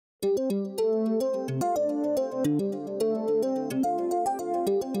Okay,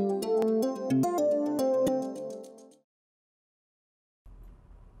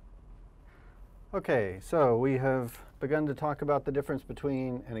 so we have begun to talk about the difference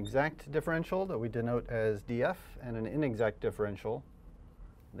between an exact differential that we denote as df and an inexact differential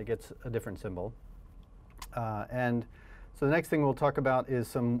that gets a different symbol. And so the next thing we'll talk about is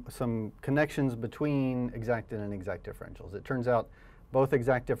some connections between exact and inexact differentials. It turns out both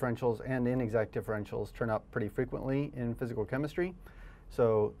exact differentials and inexact differentials turn up pretty frequently in physical chemistry.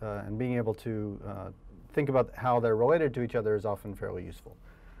 So, and being able to think about how they're related to each other is often fairly useful.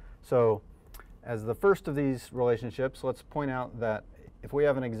 So, as the first of these relationships, let's point out that if we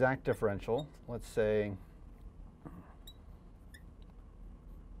have an exact differential, let's say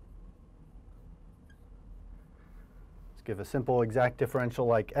let's give a simple exact differential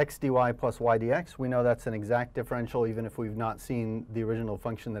like x dy plus y dx. We know that's an exact differential even if we've not seen the original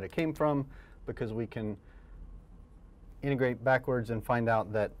function that it came from, because we can integrate backwards and find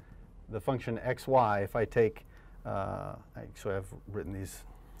out that the function xy, if I take, actually I've written these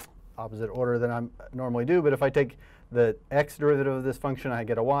opposite order than I normally do, but if I take the x derivative of this function, I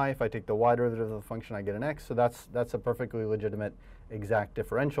get a y. If I take the y derivative of the function, I get an x. So that's a perfectly legitimate exact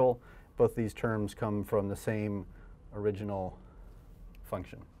differential. Both these terms come from the same original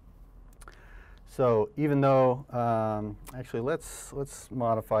function. So even though, actually let's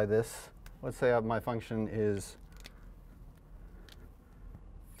modify this. Let's say my function is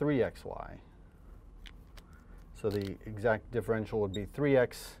 3xy. So the exact differential would be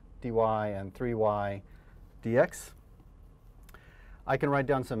 3x dy and 3y dx. I can write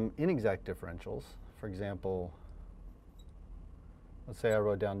down some inexact differentials. For example, let's say I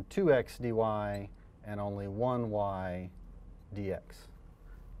wrote down 2x dy and only 1y dx.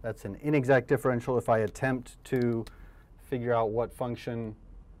 That's an inexact differential if I attempt to figure out what function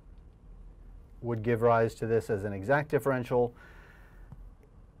would give rise to this as an exact differential.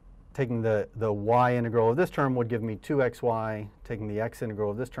 Taking the y integral of this term would give me 2xy. Taking the x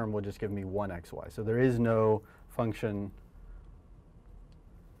integral of this term would just give me 1xy. So there is no function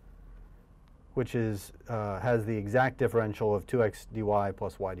which is, has the exact differential of 2x dy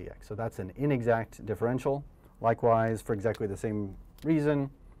plus y dx. So that's an inexact differential. Likewise, for exactly the same reason,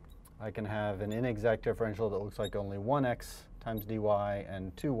 I can have an inexact differential that looks like only 1x times dy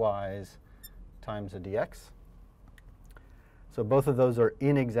and 2y's times a dx. So both of those are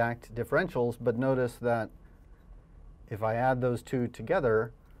inexact differentials, but notice that if I add those two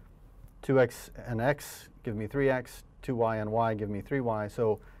together, 2x and x give me 3x, 2y and y give me 3y.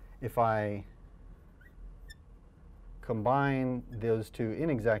 So if I combine those two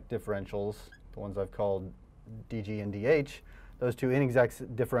inexact differentials, the ones I've called dg and dh, those two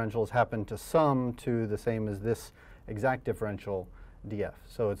inexact differentials happen to sum to the same as this exact differential df.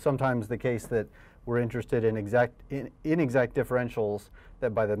 So it's sometimes the case that we're interested in inexact differentials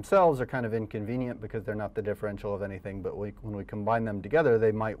that by themselves are kind of inconvenient because they're not the differential of anything, but when we combine them together,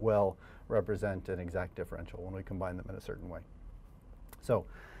 they might well represent an exact differential when we combine them in a certain way. So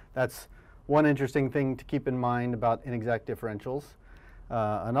that's one interesting thing to keep in mind about inexact differentials.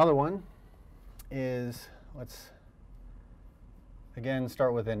 Another one is, let's again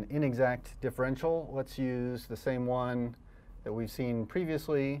start with an inexact differential. Let's use the same one that we've seen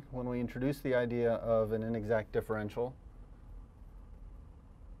previously when we introduced the idea of an inexact differential.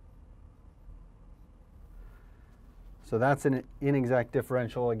 So that's an inexact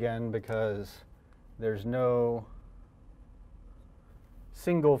differential again because there's no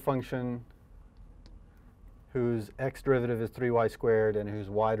single function whose x derivative is 3y squared and whose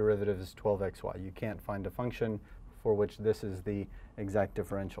y derivative is 12xy. You can't find a function for which this is the exact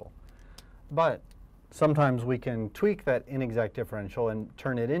differential. But sometimes we can tweak that inexact differential and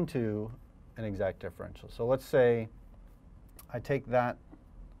turn it into an exact differential. So let's say I take that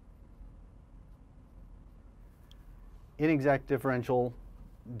inexact differential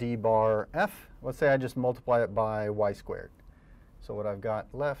d bar f. Let's say I just multiply it by y squared. So what I've got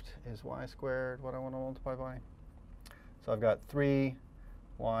left is y squared, what I want to multiply by. So I've got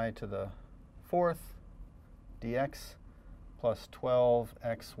 3y to the 4th dx plus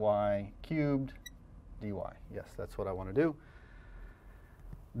 12xy cubed dy. Yes, that's what I want to do.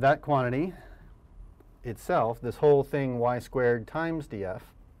 That quantity itself, this whole thing y squared times df,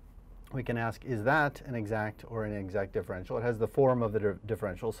 we can ask, is that an exact or an inexact differential? It has the form of the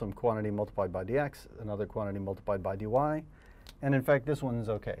differential, some quantity multiplied by dx, another quantity multiplied by dy. And in fact, this one's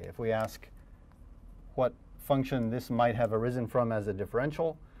OK. If we ask what function this might have arisen from as a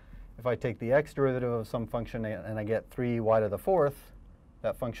differential, if I take the x derivative of some function and I get 3y to the 4th,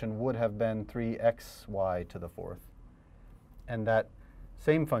 that function would have been 3xy to the 4th. And that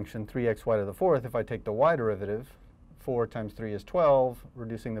same function, 3xy to the fourth, if I take the y derivative, 4 times 3 is 12,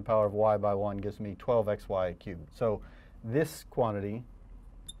 reducing the power of y by 1 gives me 12xy cubed. So this quantity,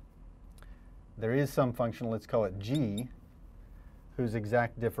 there is some function, let's call it g, whose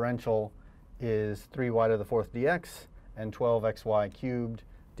exact differential is 3y to the fourth dx and 12xy cubed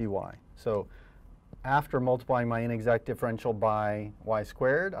dy. So after multiplying my inexact differential by y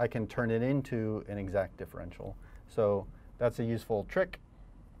squared, I can turn it into an exact differential. So that's a useful trick.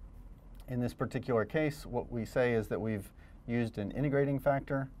 In this particular case, what we say is that we've used an integrating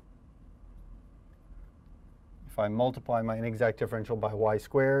factor. If I multiply my inexact differential by y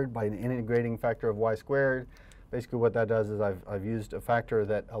squared, by an integrating factor of y squared, basically what that does is I've used a factor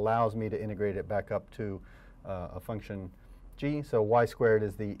that allows me to integrate it back up to a function g. So y squared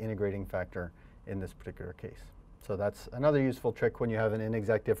is the integrating factor in this particular case. So that's another useful trick when you have an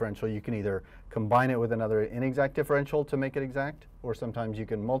inexact differential. You can either combine it with another inexact differential to make it exact, or sometimes you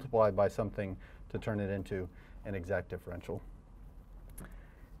can multiply by something to turn it into an exact differential.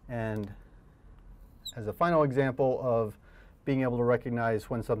 And as a final example of being able to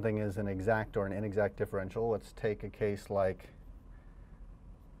recognize when something is an exact or an inexact differential, let's take a case like,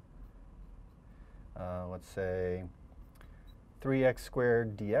 let's say, 3x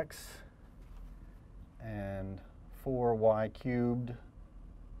squared dx and 4y cubed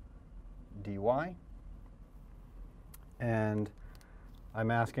dy. And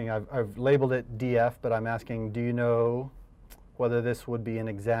I'm asking, I've labeled it df, but I'm asking, do you know whether this would be an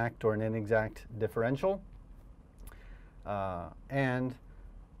exact or an inexact differential? And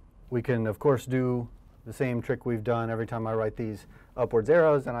we can, of course, do the same trick we've done every time I write these upwards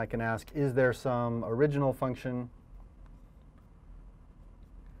arrows, and I can ask, is there some original function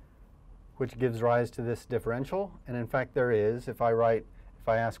which gives rise to this differential? And in fact, there is. If I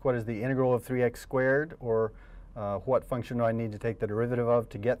ask what is the integral of 3x squared, or what function do I need to take the derivative of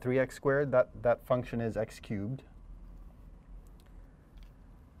to get 3x squared, that function is x cubed.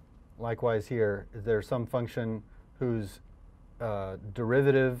 Likewise here, is there some function whose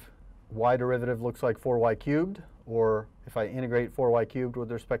derivative, y derivative, looks like 4y cubed? Or if I integrate 4y cubed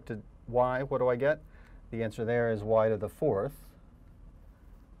with respect to y, what do I get? The answer there is y to the fourth.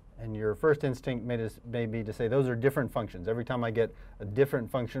 And your first instinct may be to say those are different functions. Every time I get a different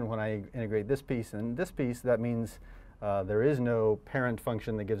function when I integrate this piece and this piece, that means there is no parent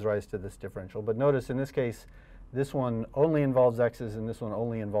function that gives rise to this differential. But notice in this case, this one only involves x's and this one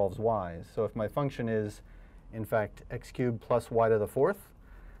only involves y's. So if my function is, in fact, x cubed plus y to the fourth,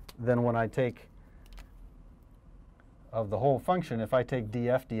 then when I take of the whole function, if I take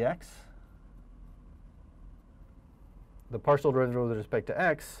df dx, the partial derivative with respect to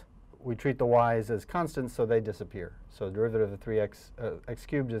x, we treat the y's as constants, so they disappear. So the derivative of x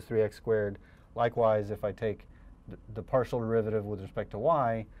cubed is 3x squared. Likewise, if I take the partial derivative with respect to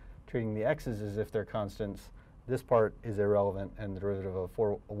y, treating the x's as if they're constants, this part is irrelevant, and the derivative of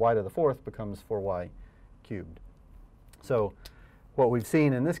y to the fourth becomes 4y cubed. So what we've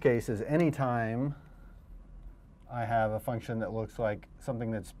seen in this case is any time I have a function that looks like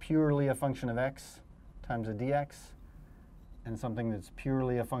something that's purely a function of x times a dx, and something that's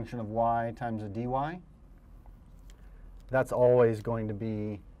purely a function of y times a dy, that's always going to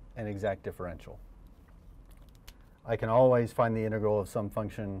be an exact differential. I can always find the integral of some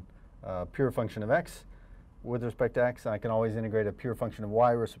function, pure function of x with respect to x, and I can always integrate a pure function of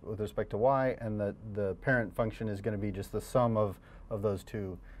y with respect to y, and the parent function is going to be just the sum of those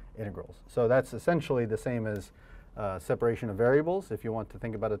two integrals. So that's essentially the same as separation of variables, if you want to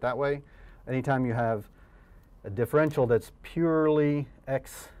think about it that way. Anytime you have a differential that's purely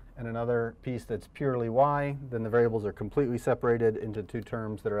x and another piece that's purely y, then the variables are completely separated into two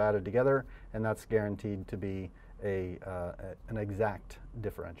terms that are added together, and that's guaranteed to be an exact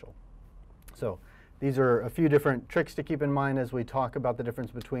differential. So these are a few different tricks to keep in mind as we talk about the difference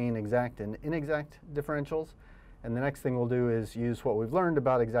between exact and inexact differentials. And the next thing we'll do is use what we've learned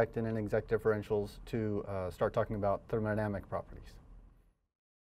about exact and inexact differentials to start talking about thermodynamic properties.